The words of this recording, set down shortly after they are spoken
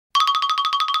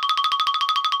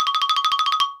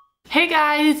Hey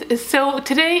guys, so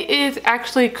today is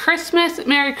actually Christmas.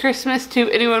 Merry Christmas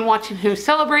to anyone watching who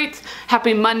celebrates.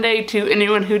 Happy Monday to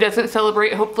anyone who doesn't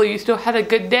celebrate. Hopefully you still had a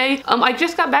good day. I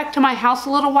just got back to my house a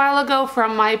little while ago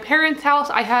from my parents' house.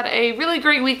 I had a really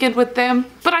great weekend with them,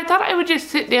 but I thought I would just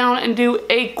sit down and do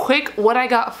a quick what I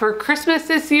got for Christmas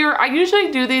this year. I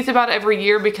usually do these about every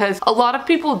year because a lot of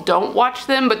people don't watch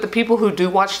them, but the people who do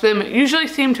watch them usually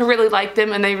seem to really like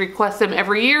them and they request them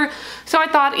every year. So I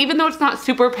thought, even though it's not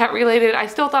super pet related, I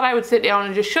still thought I would sit down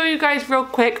and just show you guys real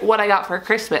quick what I got for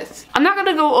Christmas. I'm not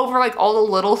gonna go over like all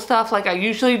the little stuff like I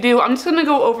usually do. I'm just gonna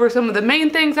go over some of the main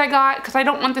things I got because I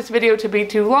don't want this video to be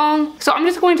too long. So I'm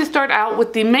just going to start out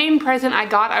with the main present I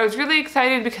got. I was really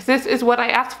excited because this is what I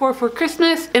asked for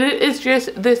Christmas, and it is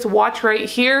just this watch right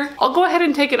here. I'll go ahead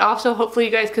and take it off so hopefully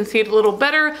you guys can see it a little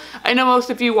better. I know most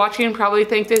of you watching probably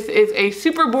think this is a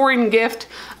super boring gift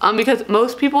because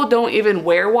most people don't even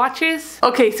wear watches.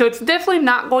 Okay, so it's definitely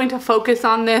not going to focus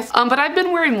on this, but I've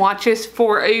been wearing watches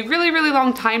for a really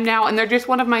long time now, and they're just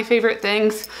one of my favorite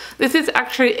things. This is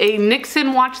actually a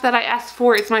Nixon watch that I asked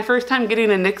for. It's my first time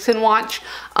getting a Nixon watch.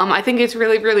 I think it's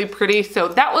really pretty, so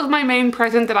that was my main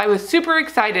present that I was super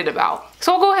excited about.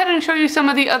 So I'll go ahead and show you some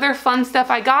of the other fun stuff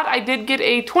I got. I did get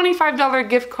a $25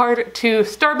 gift card to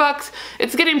Starbucks.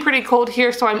 It's getting pretty cold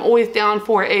here, so I'm always down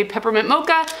for a peppermint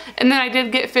mocha. And then I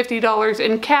did get $50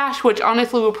 in cash, which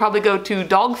honestly will probably go to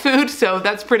dog food, so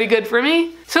that's pretty good for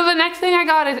me. So the next thing I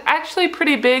got is actually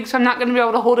pretty big, so I'm not gonna be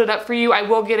able to hold it up for you. I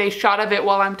will get a shot of it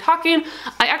while I'm talking.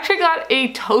 I actually got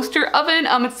a toaster oven.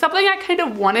 It's something I kind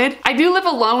of wanted. I do live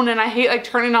alone and I hate like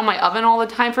turning on my oven all the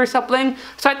time for something,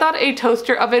 so I thought a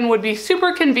toaster oven would be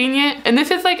super convenient. And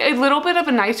this is like a little bit of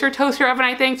a nicer toaster oven,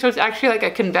 I think, so it's actually like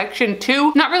a convection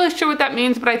too. Not really sure what that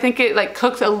means, but I think it like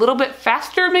cooks a little bit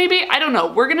faster maybe. I don't know.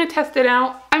 We're gonna test it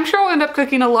out. I'm sure I'll end up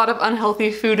cooking a lot of unhealthy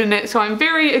food in it, so I'm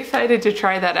very excited to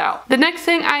try that out. The next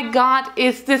thing I got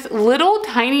is this little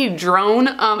tiny drone.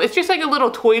 It's just like a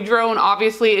little toy drone.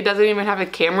 Obviously, it doesn't even have a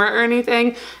camera or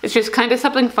anything. It's just kind of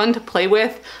something fun to play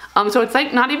with. So it's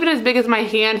like not even as big as my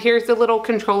hand. Here's the little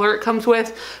controller it comes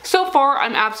with. So far,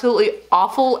 I'm absolutely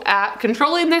awful at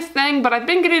controlling this thing, but I've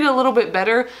been getting a little bit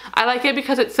better. I like it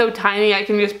because it's so tiny, I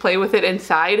can just play with it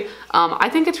inside. I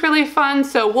think it's really fun,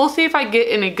 so we'll see if I get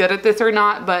any good at this or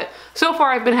not, but so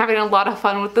far I've been having a lot of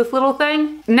fun with this little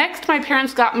thing. Next, my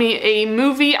parents got me a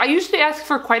movie. I usually ask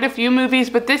for quite a few movies,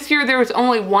 but this year there was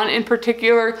only one in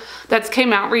particular that's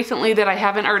came out recently that I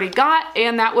haven't already got,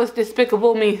 and that was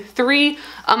Despicable Me 3.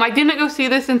 I didn't go see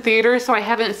this in theaters, so I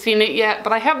haven't seen it yet,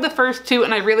 but I have the first two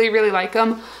and I really like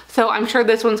them. So I'm sure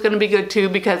this one's gonna be good too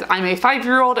because I'm a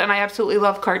 5-year-old and I absolutely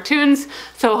love cartoons.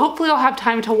 So hopefully I'll have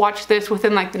time to watch this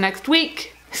within like the next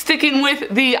week. Sticking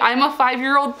with the I'm a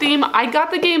 5-year-old theme, I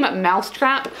got the game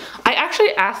Mousetrap. I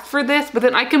actually asked for this, but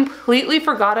then I completely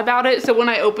forgot about it, so when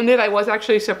I opened it, I was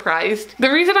actually surprised. The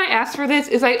reason I asked for this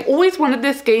is I always wanted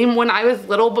this game when I was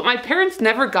little, but my parents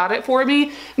never got it for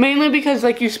me, mainly because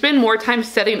like you spend more time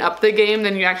setting up the game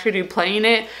than you actually do playing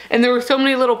it, and there were so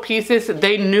many little pieces that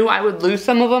they knew I would lose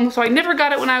some of them, so I never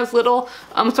got it when I was little,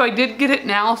 so I did get it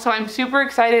now, so I'm super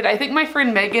excited. I think my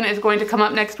friend Megan is going to come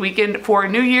up next weekend for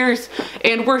New Year's,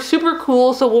 and we're super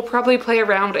cool, so we'll probably play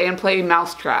around and play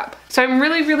Mousetrap. So I'm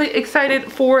really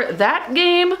excited for that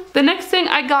game. The next thing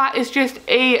I got is just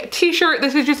a t-shirt.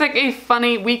 This is just like a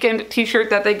funny weekend t-shirt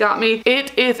that they got me.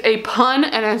 It is a pun,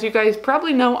 and as you guys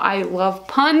probably know, I love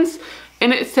puns,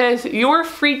 and it says, "You're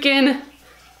freaking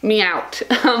me out."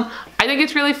 I think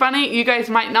it's really funny. You guys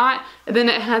might not. And then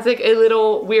it has like a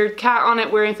little weird cat on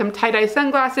it wearing some tie-dye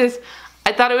sunglasses.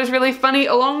 I thought it was really funny.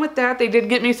 Along with that, they did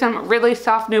get me some really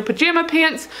soft new pajama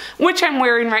pants, which I'm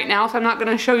wearing right now, so I'm not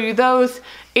gonna show you those.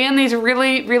 And these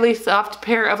really soft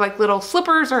pair of like little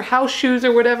slippers or house shoes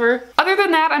or whatever. Other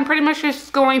than that, I'm pretty much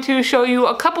just going to show you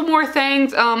a couple more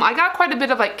things. I got quite a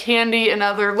bit of like candy and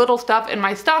other little stuff in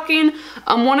my stocking.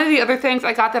 One of the other things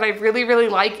I got that I really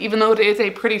like, even though it is a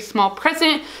pretty small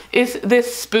present, is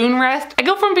this spoon rest. I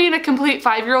go from being a complete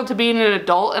 5-year-old to being an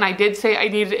adult, and I did say I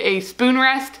needed a spoon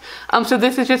rest. So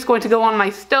this is just going to go on my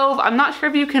stove. I'm not sure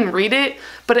if you can read it,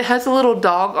 but it has a little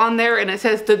dog on there and it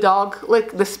says "The dog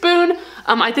licked the spoon."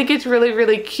 I think it's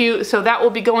really cute, so that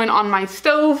will be going on my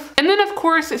stove. And then of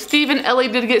course, Steve and Ellie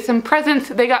did get some presents.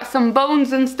 They got some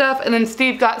bones and stuff, and then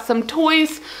Steve got some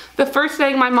toys. The first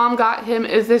thing my mom got him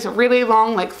is this really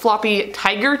long like floppy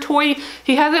tiger toy.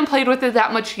 He hasn't played with it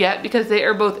that much yet because they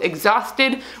are both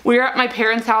exhausted. We were at my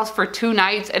parents' house for 2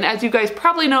 nights, and as you guys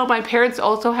probably know, my parents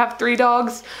also have 3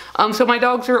 dogs. So my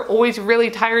dogs are always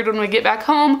really tired when we get back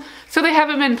home. So they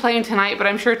haven't been playing tonight, but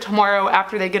I'm sure tomorrow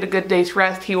after they get a good day's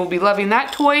rest, he will be loving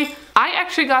that toy. I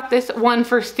actually got this one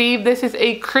for Steve. This is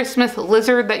a Christmas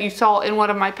lizard that you saw in one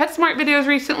of my PetSmart videos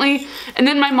recently. And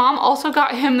then my mom also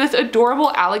got him this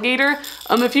adorable alligator.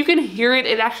 If you can hear it,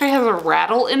 it actually has a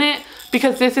rattle in it,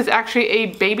 because this is actually a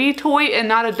baby toy and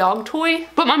not a dog toy.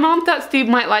 But my mom thought Steve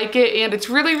might like it, and it's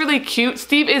really, really cute.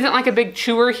 Steve isn't like a big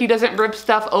chewer. He doesn't rip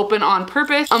stuff open on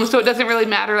purpose, so it doesn't really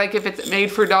matter like if it's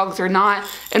made for dogs or not.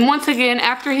 And once again,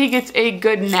 after he gets a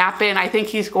good nap in, I think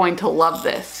he's going to love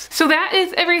this. So that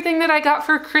is everything that I got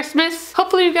for Christmas.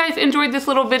 Hopefully you guys enjoyed this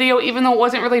little video, even though it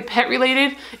wasn't really pet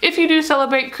related. If you do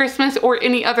celebrate Christmas or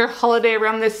any other holiday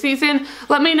around this season,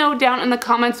 let me know down in the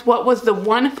comments what was the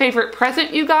one favorite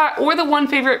present you got, or the one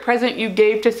favorite present you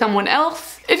gave to someone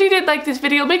else. If you did like this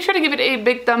video, make sure to give it a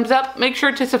big thumbs up. Make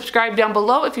sure to subscribe down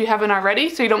below if you haven't already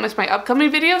so you don't miss my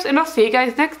upcoming videos, and I'll see you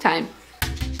guys next time.